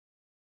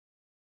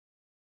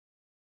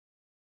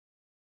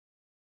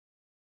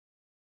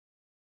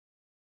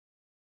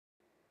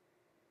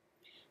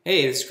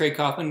Hey, this is Craig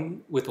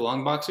Kaufman with the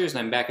Longboxers, and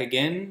I'm back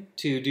again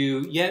to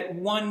do yet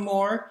one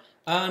more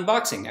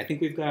unboxing. I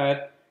think we've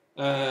got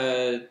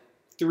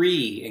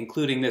three,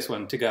 including this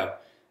one, to go.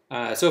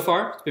 So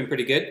far, it's been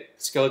pretty good.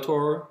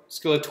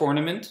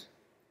 Skeletornament,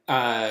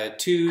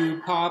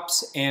 two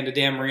pops, and a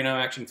Dan Marino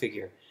action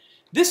figure.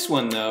 This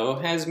one, though,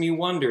 has me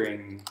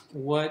wondering,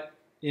 what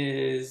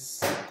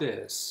is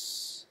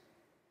this?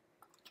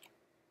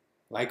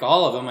 Like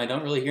all of them, I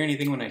don't really hear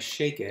anything when I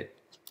shake it,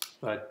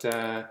 but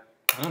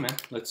I don't know, man.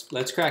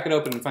 Let's crack it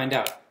open and find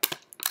out.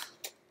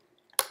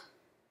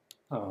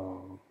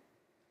 Oh.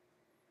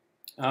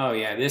 Oh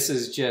yeah, this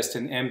is just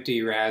an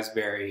empty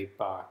raspberry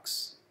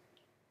box.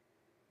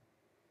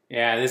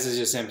 Yeah, this is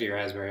just empty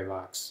raspberry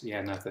box.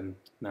 Yeah, nothing.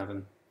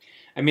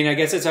 I mean, I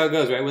guess that's how it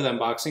goes, right? With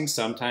unboxing,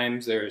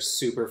 sometimes they're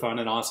super fun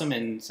and awesome,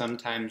 and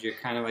sometimes you're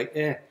kind of like,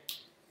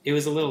 it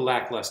was a little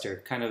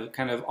lackluster, kind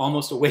of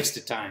almost a waste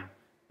of time.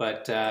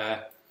 But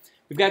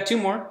we've got two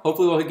more.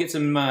 Hopefully we'll get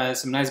some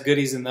nice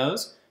goodies in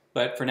those.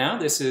 But for now,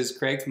 this is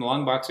Craig from the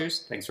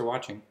Longboxers. Thanks for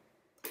watching.